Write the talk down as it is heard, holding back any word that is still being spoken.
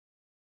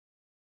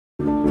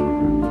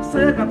เ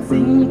สือกับสิ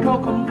งเขา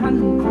คงคัน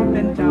ขอเ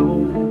ป็นเจ้า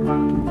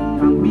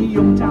ทางมีย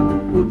งเจ้า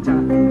พูดจา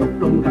ตก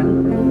ลงกัน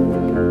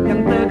อย่าง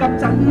เธอกับ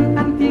ฉัน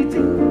อันที่จ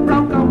ริงเรา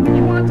ก็มี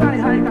หัวใจ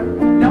ให้กัน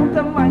แล้วท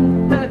ำไม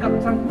เธอกับ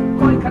ฉัน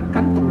คอยขัด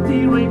กันทุกที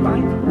เรื่อยไป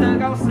เธอ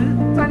เกาซื้อ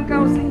ฉันเกา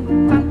สิง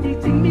อันที่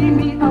จริง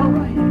มีอะไร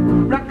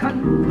รักกัน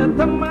แต่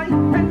ทำไม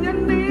เป็นอย่าง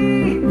นี้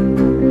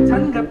ฉั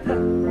นกับเธ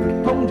อ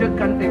คงจะ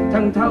กันเอง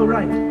ทั้งเท่าไร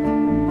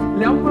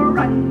แล้วเมื่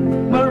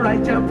อไร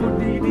จะพูด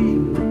ดี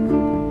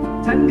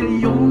ๆฉันก็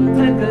ยอมเธ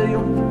อก็ย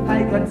อมให้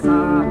กัน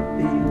สัก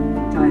ที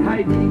ใจให้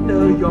ดีเธ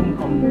อยอม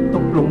ก่อนต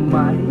กลงไหม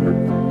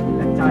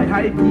ใจให้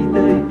ดีเธ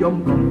อยอม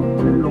ก่อน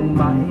ตกลงไ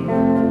หม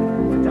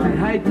ใจ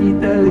ให้ดี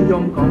เธอยอ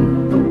มก่อน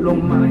ตกลง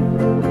ไหม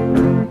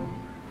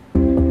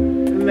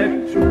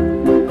Let's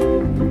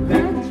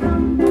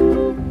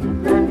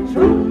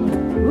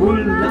ooh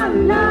la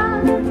la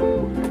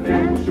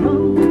Let's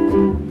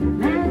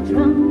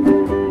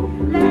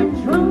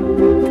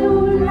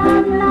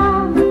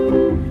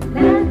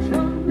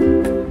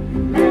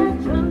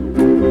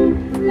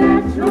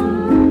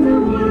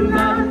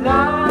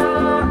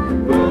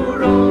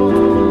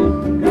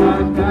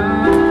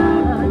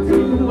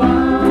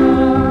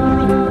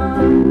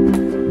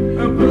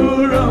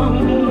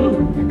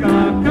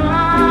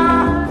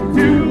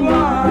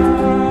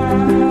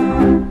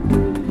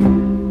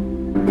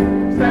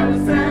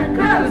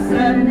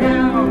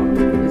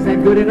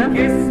good enough?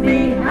 Kiss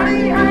me,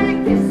 honey, honey,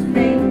 kiss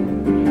me.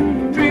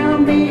 Thrill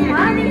me,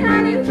 honey,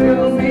 honey,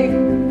 thrill me.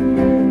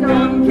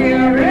 Don't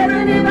care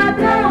even if I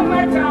blow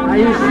my tongue. Are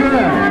you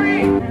sure?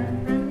 Honey,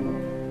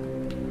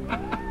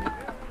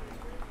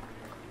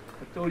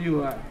 I told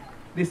you,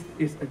 this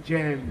is a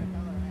jam.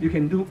 You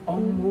can do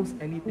almost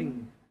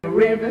anything. The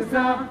rivers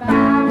of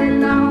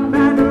Babylon,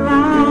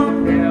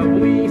 Babylon. There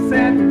we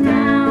sat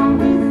down,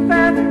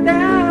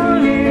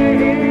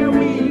 yeah,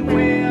 we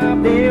will,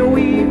 there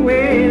we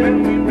will. And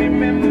we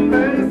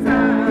remember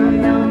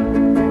Zion.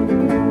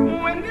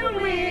 When the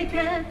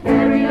weekend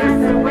carry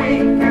us away,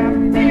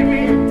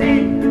 captivity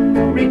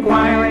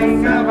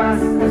requiring of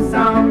us a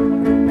song.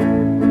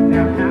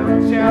 Now how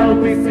shall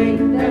we sing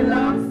the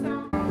love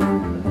song?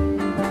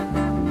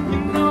 You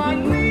know I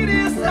need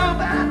it so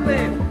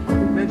badly.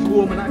 Next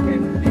woman I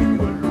can leave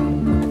you alone.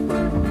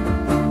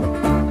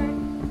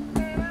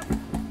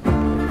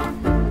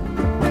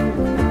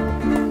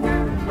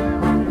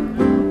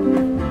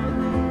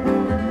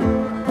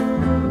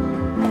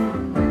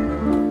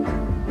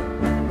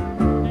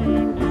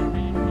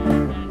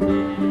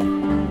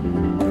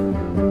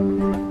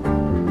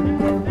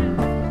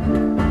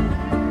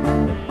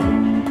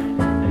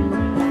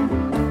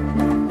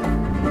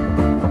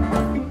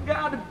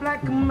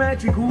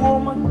 Magic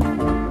woman,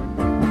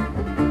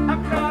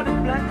 I've got a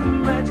black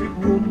magic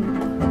woman.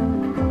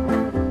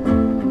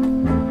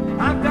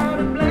 I've got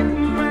a black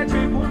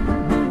magic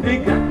woman. They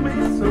got me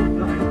so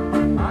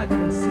blind I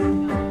can see.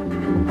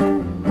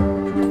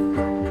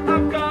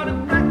 I've got a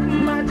black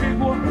magic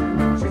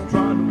woman. She's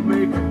trying to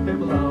make a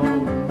devil out of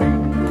me.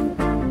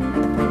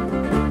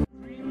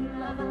 Dream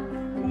lover,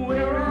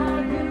 where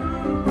are you?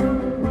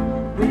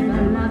 With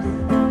a love,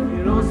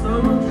 you know so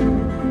true.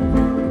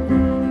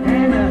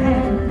 And a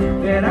hand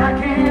that I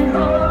can't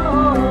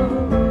hold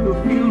to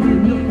feel the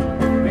need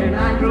when I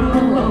grow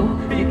old,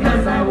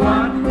 because I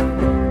want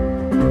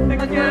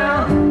a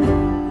girl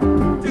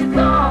to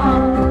call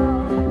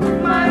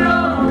my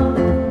own.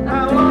 I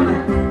want a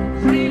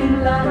dream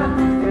lover,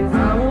 and I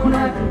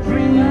wanna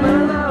dream my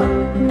love.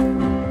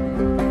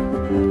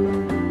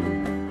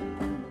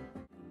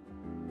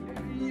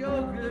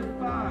 Your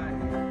goodbye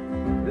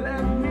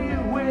left me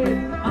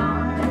with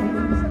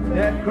eyes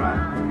that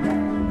cry,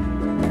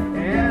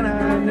 and I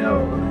know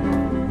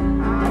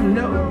I'm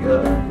no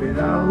good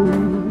without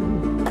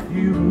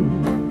you.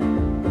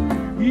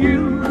 You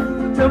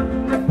took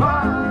the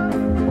part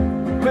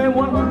where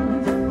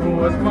once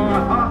was my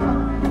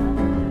heart,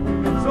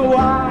 so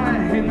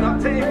I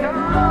not take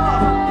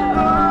all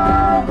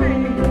of me.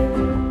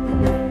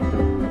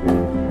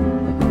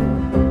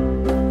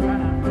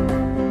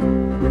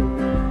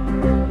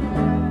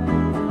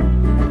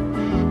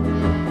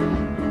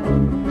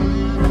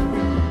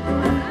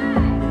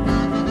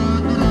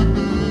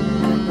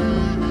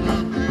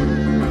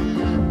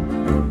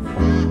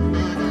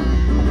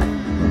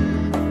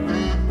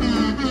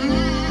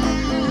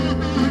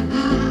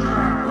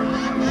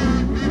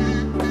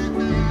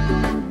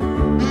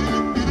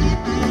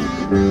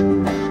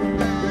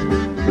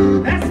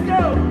 Let's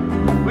go.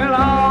 Well,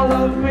 all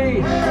of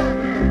me.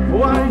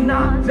 Why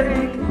not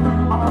take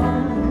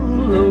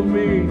all of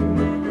me?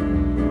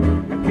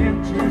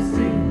 Can't you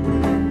see?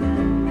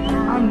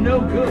 I'm no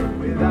good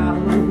without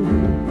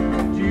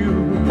you.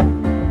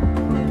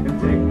 And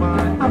take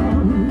my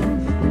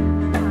arms,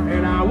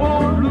 and I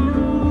won't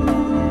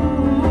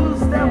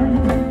lose them.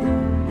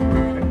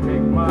 And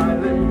take my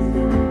lips,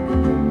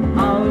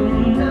 I'll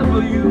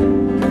never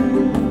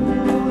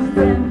use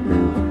them.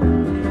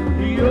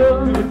 Your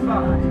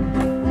goodbye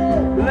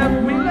left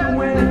me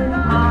with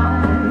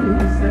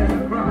eyes that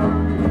cry,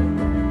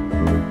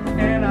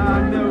 and I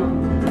know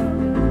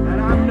that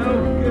I'm no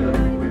good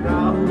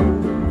without you.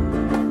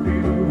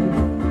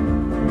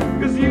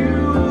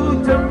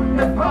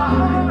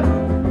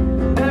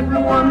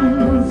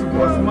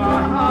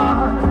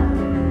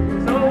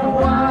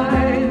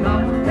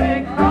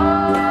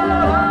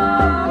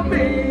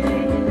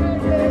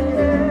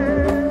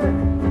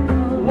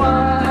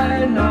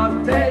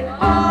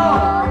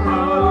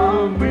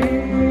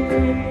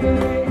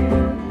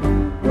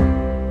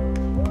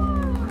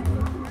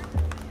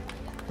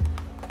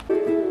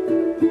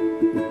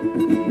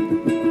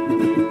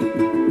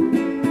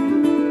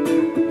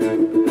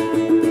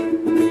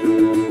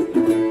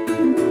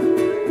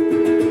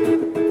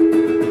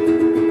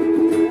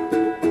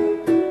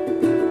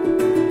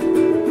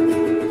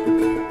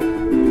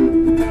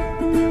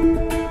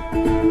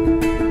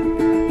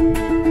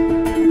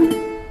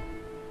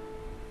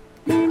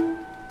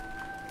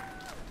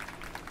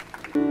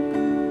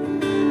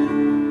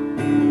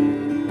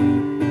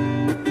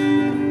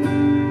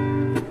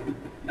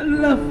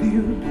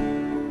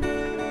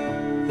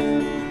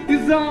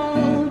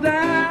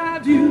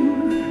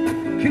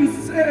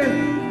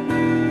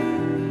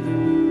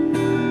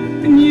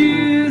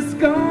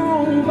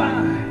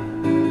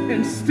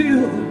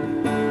 still.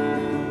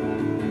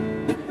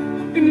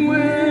 And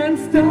when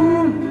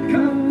storms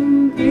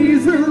come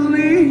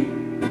easily,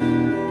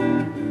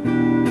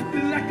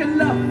 like I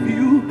love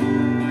you,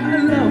 I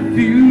love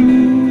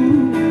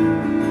you.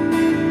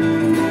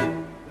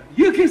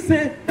 You can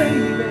say,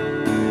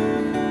 baby,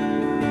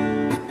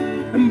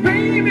 and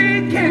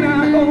baby, can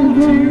I hold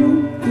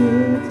you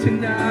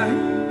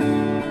tonight?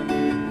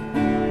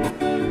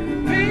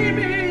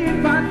 Baby,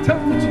 if I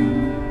told you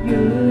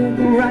you're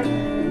the right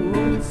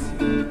words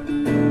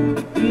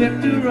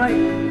at the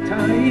right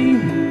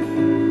time,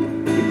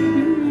 if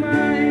you're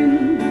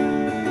mine,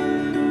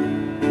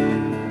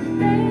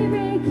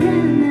 Baby,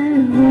 can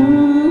I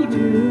hold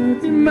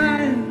you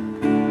mine.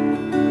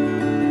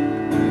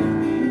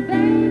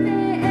 Baby,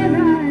 if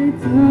I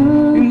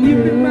told And you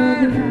you be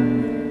mine.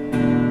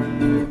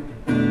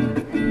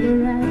 at the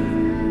right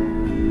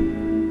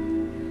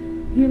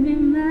time, you'll be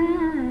mine.